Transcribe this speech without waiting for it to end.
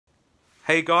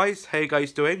Hey guys, how you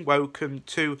guys doing? Welcome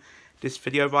to this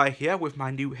video right here with my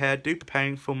new hairdo,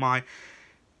 preparing for my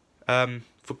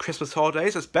for Christmas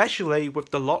holidays, especially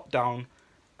with the lockdown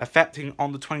affecting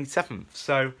on the 27th.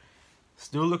 So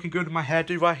still looking good with my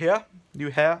hairdo right here.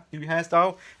 New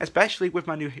hairstyle, especially with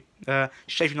my new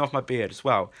shaving off my beard as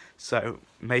well. So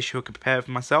make sure I can prepare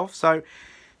for myself. So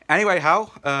anyway,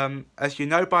 Hal, as you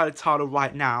know by the title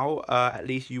right now, at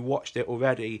least you watched it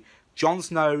already. Jon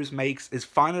Snow makes his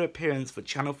final appearance for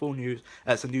Channel 4 News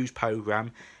as a news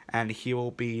program, and he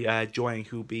will be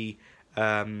he'll be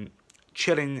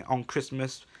chilling on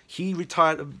Christmas. He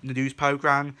retired from the news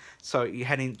program, so he's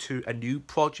heading to a new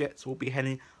project. So we'll be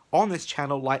heading on this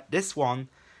channel, like this one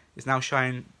is now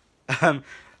showing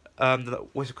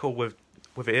what's it called with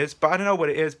it is, but I don't know what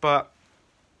it is, but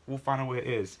we'll find out what it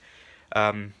is.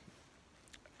 I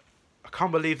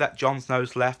can't believe that Jon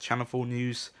Snow's left Channel 4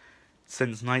 News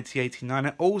since 1989,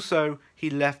 and also he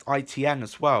left ITN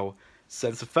as well.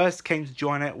 Since the first came to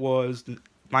join it was the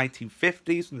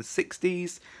 1950s and the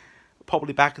 60s,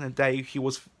 probably back in the day.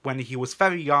 When he was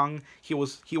very young. He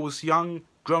was young,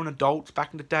 grown adult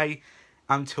back in the day,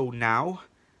 until now,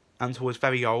 until he's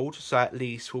very old. So at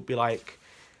least we'll be like,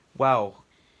 well,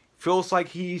 feels like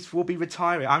he will be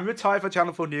retiring. I'm retired for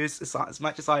Channel 4 News as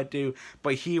much as I do,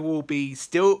 but he will be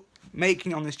still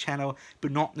making on this channel,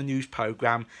 but not the news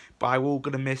program. But I will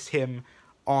gonna miss him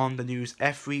on the news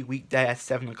every weekday at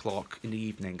 7 o'clock in the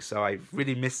evening. So I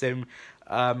really miss him.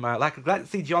 Like I'm glad to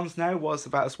see Jon Snow was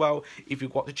about as well. If you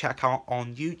want to check out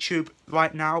on YouTube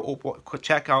right now, or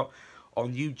check out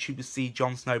on YouTube to see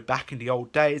Jon Snow back in the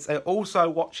old days, and also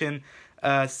watching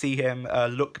see him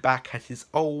look back at his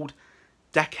old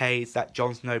decades that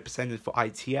Jon Snow presented for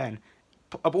ITN,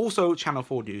 but also Channel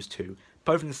 4 News too,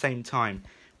 both in the same time.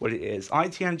 What it is,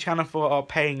 ITN and Channel 4 are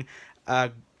paying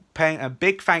a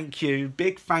big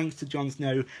big thanks to Jon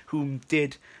Snow, who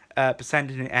did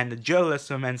presenting it, and the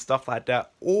journalism and stuff like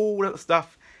that. All of the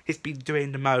stuff he's been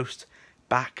doing the most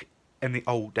back in the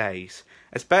old days,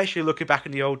 especially looking back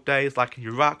in the old days, like in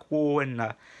the Iraq War and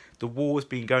the wars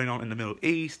being going on in the Middle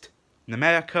East, in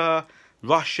America,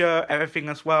 Russia, everything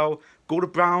as well. Gordon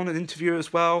Brown, an interview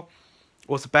as well,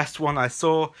 was the best one I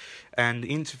saw, and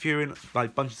interviewing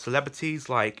like a bunch of celebrities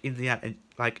like India,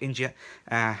 I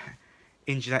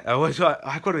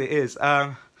forgot what it is.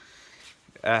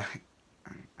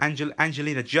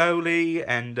 Angelina Jolie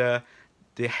and the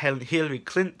Hillary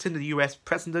Clinton, the US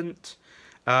president,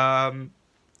 and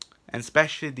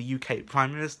especially the UK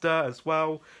Prime Minister as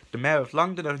well, the Mayor of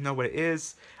London, I don't know what it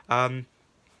is, and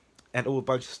all a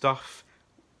bunch of stuff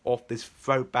of this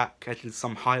throwback, actually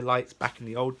some highlights back in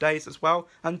the old days as well,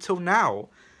 until now.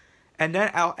 And then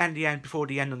at the end, before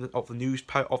the end of the news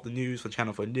for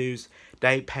Channel 4 News,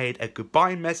 they paid a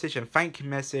goodbye message and thank you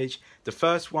message. The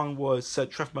first one was Sir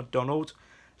Trevor McDonald.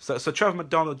 So Sir Trevor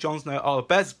McDonald, Jon Snow are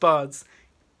best buds,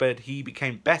 but he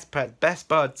became best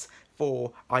buds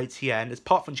for ITN, as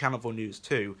part from Channel 4 News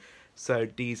too. So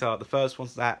these are the first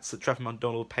ones that Sir Trevor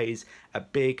McDonald pays a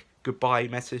big goodbye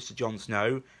message to Jon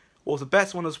Snow. Was the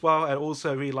best one as well, and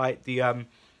also really like the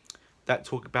that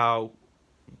talk about.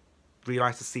 Really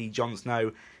nice to see Jon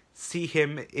Snow, see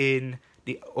him in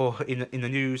the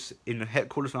news, in the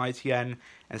headquarters of ITN, and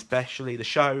especially the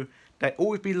show. They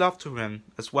always be love to him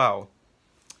as well.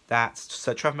 That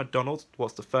Sir Trevor McDonald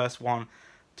was the first one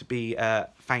to be a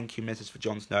thank you message for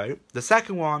Jon Snow. The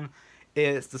second one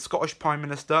is the Scottish Prime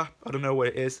Minister. I don't know what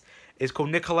it is. It's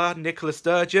called Nicola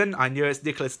Sturgeon. I knew it's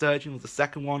Nicola Sturgeon was the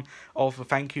second one of a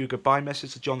thank you goodbye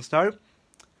message to Jon Snow.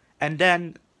 And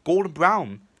then Gordon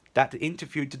Brown, that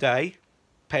interviewed today,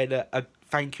 paid a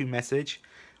thank you message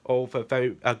of a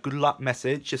very good luck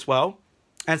message as well,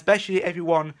 and especially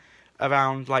everyone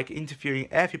around, like interviewing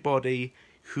everybody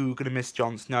who's gonna miss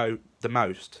Jon Snow the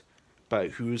most,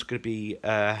 but who's gonna be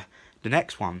the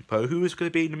next one, but who's gonna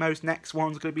be the most next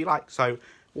one's gonna be like. So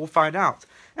we'll find out.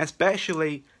 And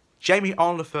especially Jamie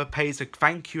Oliver pays a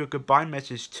thank you, a goodbye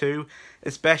message too,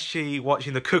 especially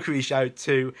watching the cookery show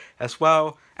too as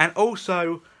well, and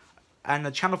also. And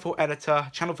the Channel 4 editor,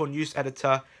 Channel 4 News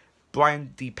editor,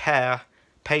 Brian DePere,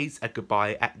 pays a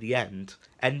goodbye at the end.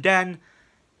 And then,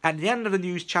 at the end of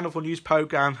the Channel 4 News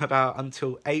program, about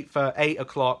until 8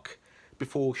 o'clock,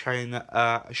 before showing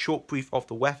a short brief of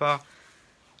the weather,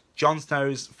 Jon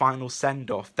Snow's final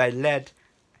send-off. They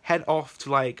head off to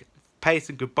like pay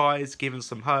some goodbyes, give him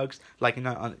some hugs, like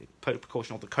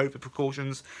precaution of the COVID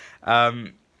precautions.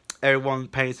 Everyone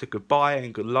pays a goodbye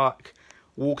and good luck.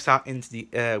 Walks out the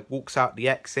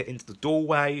exit into the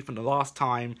doorway from the last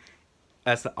time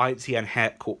as the ITN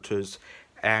headquarters,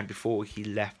 and before he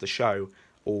left the show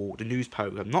or the news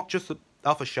program. Not just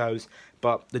other shows,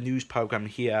 but the news program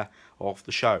here of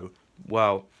the show.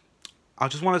 Well, I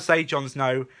just want to say, Jon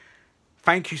Snow,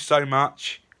 thank you so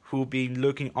much for being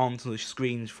looking onto the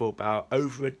screens for about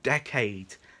over a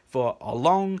decade, for a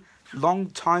long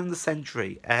time in the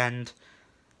century, and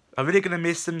I'm really gonna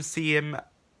miss him, see him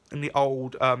in the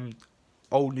old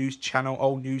news channel,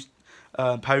 old news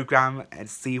program, and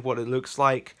see what it looks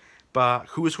like. But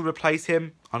who will replace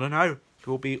him? I don't know. It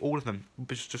will be all of them,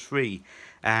 just 3,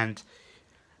 and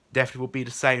definitely will be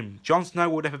the same. Jon Snow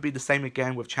will never be the same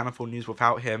again with Channel 4 News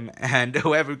without him, and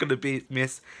whoever gonna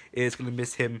miss is gonna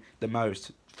miss him the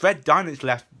most. Fred Dinah's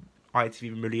left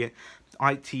ITV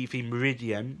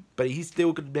Meridian, but he's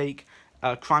still gonna make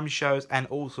crime shows and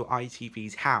also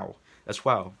ITV's How as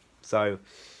well. So,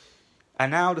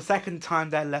 and now the second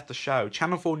time they left the show,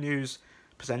 Channel 4 News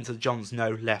presenter Jon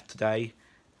Snow left today.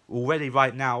 Already,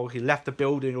 right now, he left the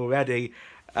building already.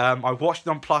 I watched it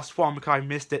on +1 because I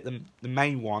missed it, the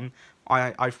main one.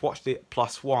 I've watched it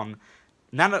 +1.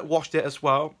 Nana watched it as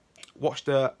well. Watched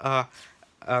the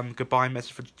goodbye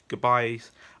message for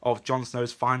goodbyes of Jon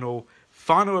Snow's final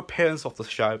appearance of the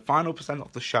show, final percent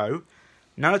of the show.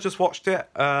 Nana just watched it.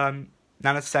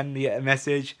 Nana sent me a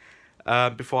message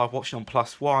before I watched it on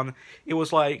 +1. It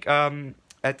was like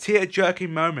a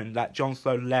tear-jerking moment that Jon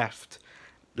Snow left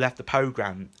the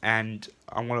program, and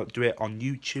I want to do it on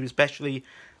YouTube especially.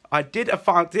 I did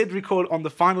record on the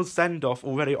final send-off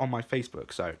already on my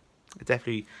Facebook, so I'm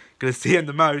definitely gonna see him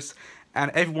the most.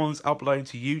 And everyone's uploading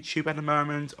to YouTube at the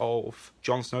moment of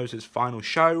Jon Snow's final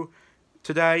show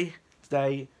today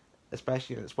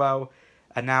especially as well.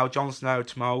 And now Jon Snow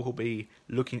tomorrow will be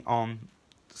looking on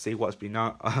to see what's been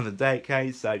on the day.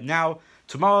 Okay, so now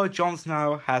tomorrow Jon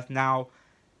Snow has now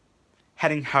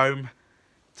heading home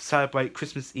to celebrate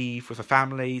Christmas Eve with a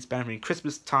family, spending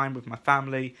Christmas time with my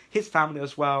family, his family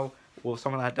as well, or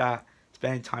something like that,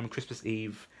 spending time on Christmas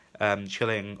Eve,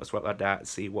 chilling as well like that,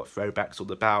 see what Throwback's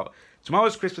all about.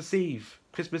 Tomorrow's Christmas Eve.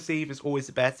 Christmas Eve is always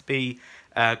the best to be.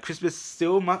 Christmas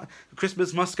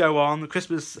must go on.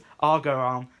 Christmas are go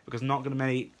on because not going to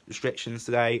many restrictions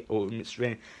today, or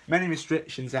many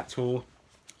restrictions at all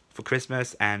for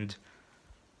Christmas. And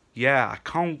yeah, I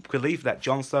can't believe that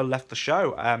Jon Snow left the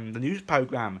show, the news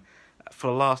program, for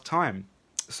the last time.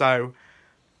 So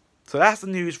that's the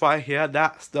news right here.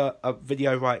 That's the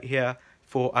video right here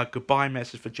for a goodbye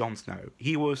message for Jon Snow.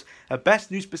 He was the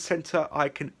best news presenter I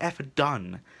can ever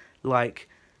done. Like,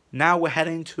 now we're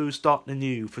heading to start the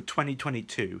new for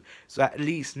 2022. So at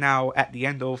least now at the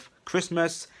end of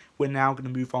Christmas, we're now going to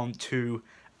move on to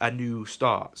a new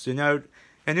start. So, you know,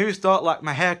 a new start, like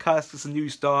my haircut is a new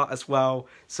start as well.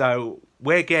 So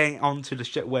we're getting onto the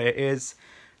shit where it is.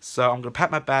 So I'm going to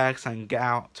pack my bags and get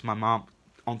out to my mom,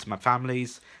 onto my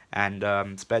families, and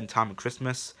spend time on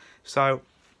Christmas. So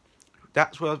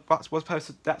that's what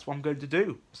I'm going to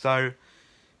do. So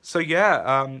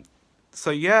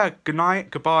yeah, good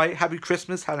night, goodbye, happy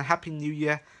Christmas, and a happy New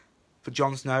Year for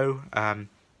Jon Snow. I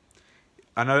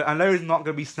know it's not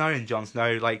going to be snowing Jon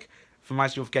Snow, like from my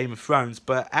of Game of Thrones,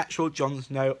 but actual Jon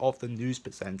Snow of the news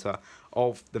presenter,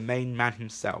 of the main man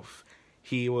himself.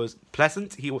 He was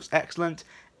pleasant, he was excellent,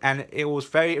 and it was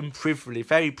very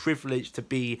privileged to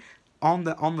be on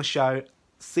the show,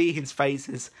 see his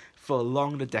faces for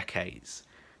longer decades.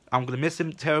 I'm going to miss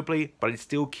him terribly, but he's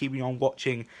still keeping on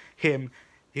watching him.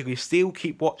 He will still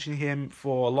keep watching him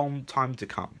for a long time to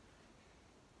come.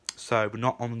 So, we're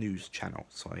not on the news channel,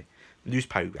 sorry, news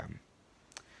program.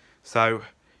 So,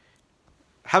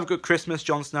 have a good Christmas,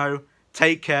 Jon Snow.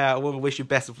 Take care. I want to wish you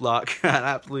best of luck. I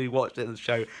absolutely watched the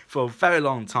show for a very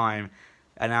long time.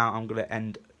 And now I'm going to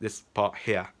end this part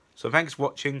here. So, thanks for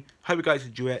watching. Hope you guys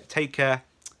enjoy it. Take care.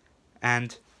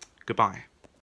 And goodbye.